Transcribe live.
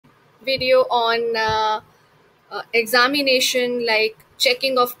video on examination, like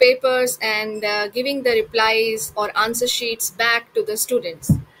checking of papers and giving the replies or answer sheets back to the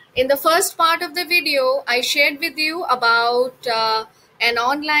students. In the first part of the video, I shared with you about an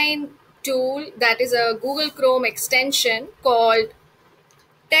online tool that is a Google Chrome extension called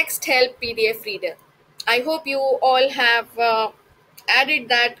Text Help PDF Reader. I hope you all have added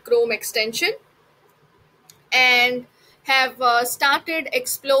that Chrome extension and have started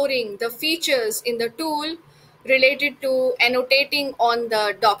exploring the features in the tool related to annotating on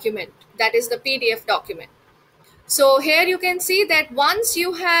the document, that is the PDF document. So here you can see that once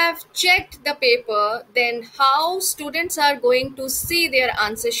you have checked the paper, then how students are going to see their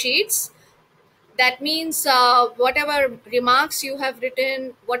answer sheets. That means whatever remarks you have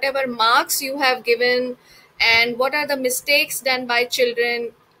written, whatever marks you have given, and what are the mistakes done by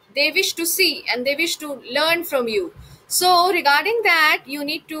children, they wish to see and they wish to learn from you. So regarding that, you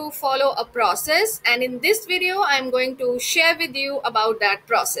need to follow a process, and in this video I'm going to share with you about that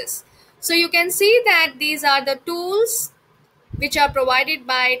process. So you can see that these are the tools which are provided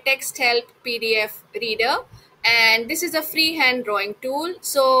by Text Help PDF Reader, and this is a freehand drawing tool.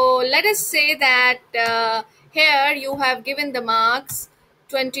 So let us say that here you have given the marks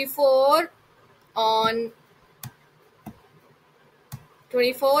 24 on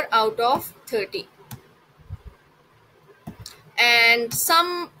 24 out of 30, and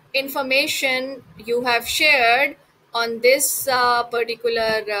some information you have shared on this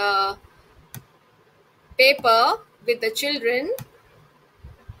particular paper with the children,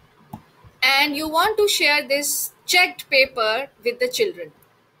 and you want to share this checked paper with the children.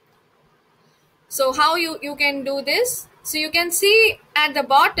 So how you can do this? So you can see at the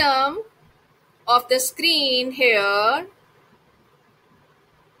bottom of the screen here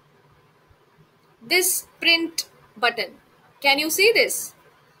this print button. Can you see this?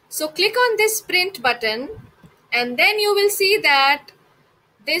 So click on this print button, and then you will see that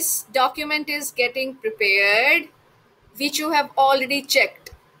this document is getting prepared, which you have already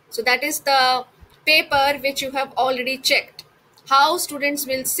checked. So that is the paper which you have already checked. How students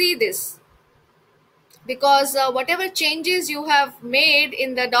will see this? Because whatever changes you have made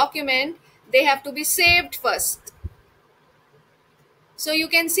in the document, they have to be saved first. So you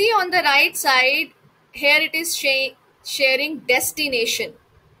can see on the right side here it is sharing destination.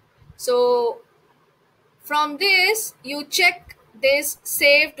 So from this you check this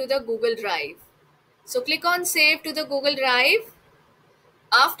save to the Google Drive. So click on save to the Google Drive.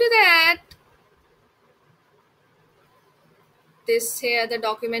 After that, this here the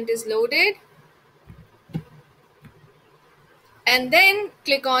document is loaded, and then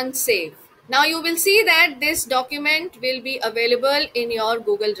click on save. Now you will see that this document will be available in your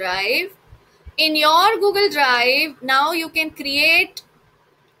Google Drive. In your Google Drive, now you can create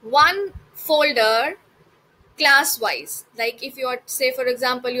one folder class wise. Like if you are, say for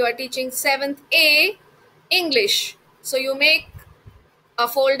example, you are teaching 7th A English. So you make a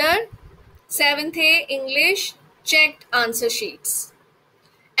folder 7th A English checked answer sheets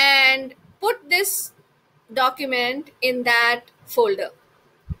and put this document in that folder,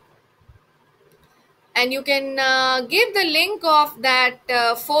 and you can give the link of that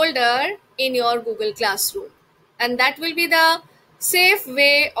folder in your Google Classroom, and that will be the safe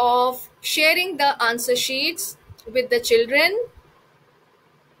way of sharing the answer sheets with the children.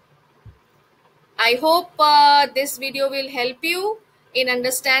 I hope this video will help you in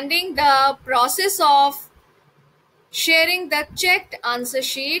understanding the process of sharing the checked answer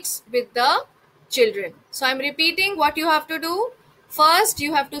sheets with the children. So I'm repeating what you have to do. First,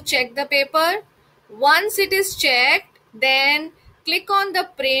 you have to check the paper. Once it is checked, then click on the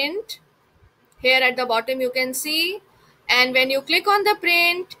print. Here at the bottom you can see. And when you click on the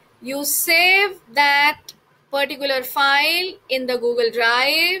print, you save that particular file in the Google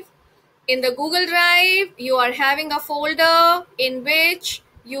Drive. In the Google Drive, you are having a folder in which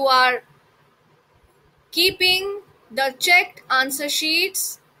you are keeping the checked answer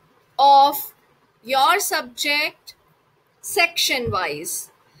sheets of your subject section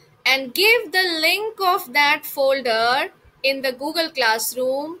wise, and give the link of that folder in the Google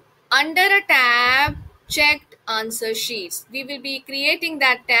Classroom under a tab checked answer sheets. We will be creating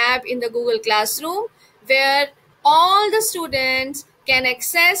that tab in the Google Classroom where all the students can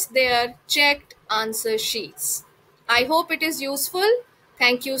access their checked answer sheets. I hope it is useful.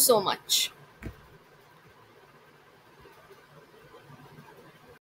 Thank you so much.